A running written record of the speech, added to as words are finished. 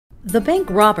The Bank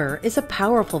Robber is a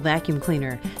powerful vacuum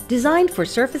cleaner designed for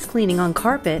surface cleaning on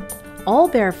carpet, all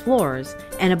bare floors,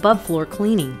 and above floor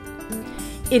cleaning.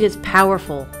 It is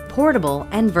powerful, portable,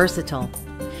 and versatile.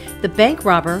 The Bank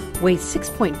Robber weighs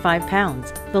 6.5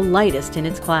 pounds, the lightest in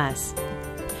its class.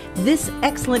 This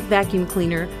excellent vacuum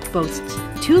cleaner boasts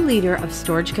 2 liters of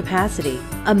storage capacity,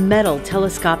 a metal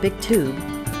telescopic tube,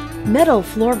 metal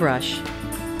floor brush,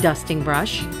 dusting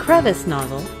brush, crevice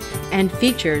nozzle, and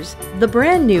features the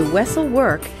brand new Wessel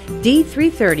Work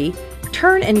D330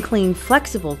 Turn and Clean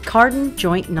Flexible Cardan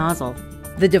Joint Nozzle.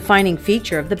 The defining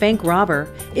feature of the Bank Robber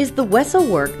is the Wessel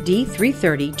Work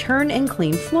D330 Turn and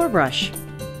Clean Floor Brush.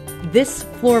 This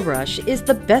floor brush is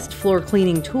the best floor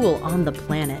cleaning tool on the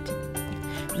planet.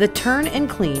 The Turn and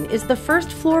Clean is the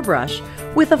first floor brush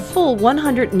with a full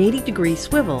 180-degree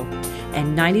swivel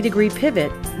and 90-degree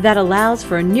pivot that allows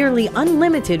for a nearly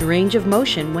unlimited range of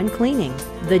motion when cleaning.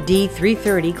 The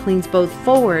D330 cleans both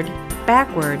forward,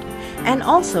 backward, and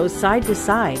also side to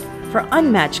side for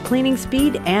unmatched cleaning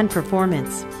speed and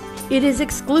performance. It is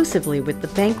exclusively with the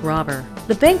Bank Robber.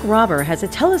 The Bank Robber has a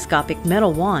telescopic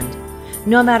metal wand.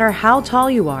 No matter how tall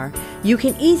you are, you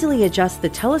can easily adjust the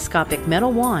telescopic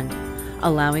metal wand,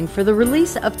 allowing for the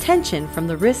release of tension from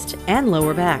the wrist and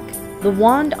lower back. The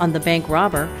wand on the Bank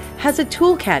Robber has a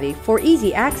tool caddy for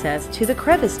easy access to the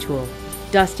crevice tool,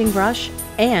 dusting brush,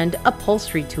 and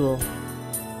upholstery tool.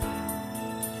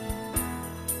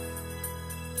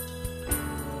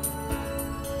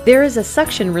 There is a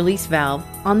suction release valve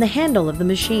on the handle of the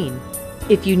machine.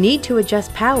 If you need to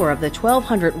adjust power of the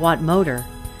 1200-watt motor,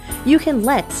 you can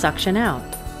let suction out.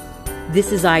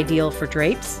 This is ideal for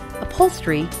drapes,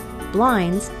 upholstery,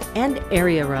 blinds, and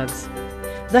area rugs.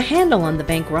 The handle on the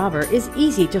Bank Robber is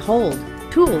easy to hold.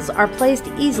 Tools are placed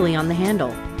easily on the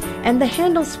handle, and the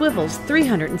handle swivels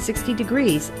 360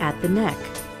 degrees at the neck.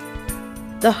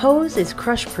 The hose is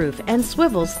crush-proof and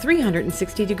swivels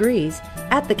 360 degrees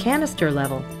at the canister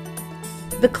level.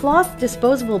 The cloth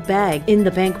disposable bag in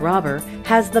the Bank Robber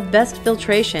has the best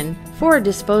filtration for a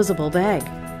disposable bag.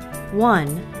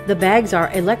 1. The bags are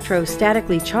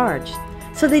electrostatically charged,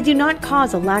 so they do not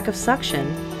cause a lack of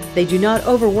suction, they do not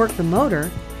overwork the motor,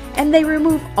 and they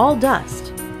remove all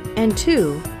dust. And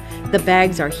 2. The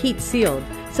bags are heat sealed,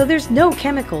 so there's no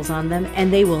chemicals on them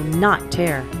and they will not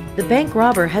tear. The Bank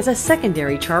Robber has a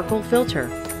secondary charcoal filter.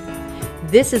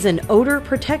 This is an odor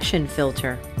protection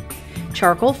filter.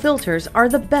 Charcoal filters are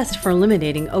the best for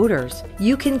eliminating odors.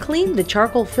 You can clean the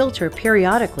charcoal filter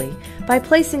periodically by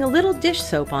placing a little dish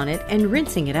soap on it and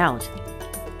rinsing it out.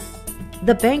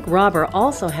 The Bank Robber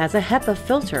also has a HEPA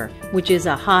filter, which is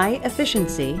a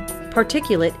high-efficiency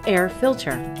particulate air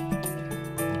filter.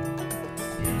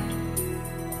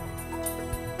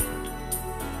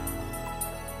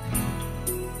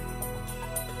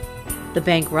 The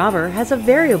Bank Robber has a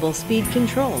variable speed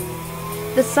control.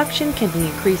 The suction can be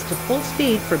increased to full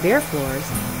speed for bare floors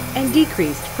and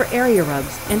decreased for area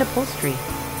rugs and upholstery.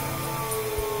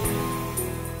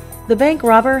 The Bank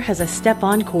Robber has a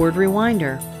step-on cord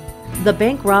rewinder. The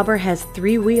Bank Robber has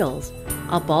 3 wheels,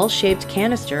 a ball-shaped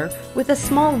canister with a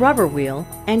small rubber wheel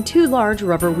and 2 large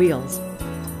rubber wheels.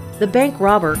 The Bank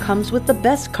Robber comes with the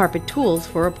best carpet tools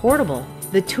for a portable.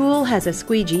 The tool has a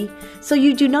squeegee so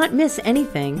you do not miss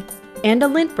anything, and a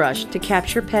lint brush to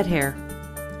capture pet hair.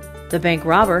 The Bank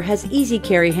Robber has easy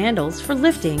carry handles for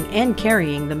lifting and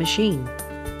carrying the machine.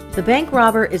 The Bank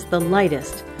Robber is the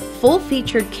lightest,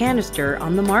 full-featured canister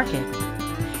on the market.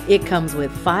 It comes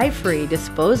with 5 free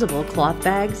disposable cloth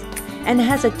bags and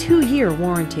has a 2-year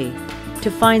warranty.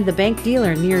 To find the Bank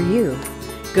dealer near you,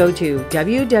 go to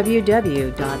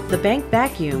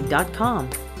www.thebankvacuum.com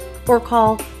or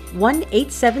call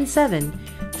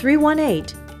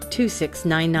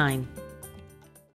 1-877-318-2699.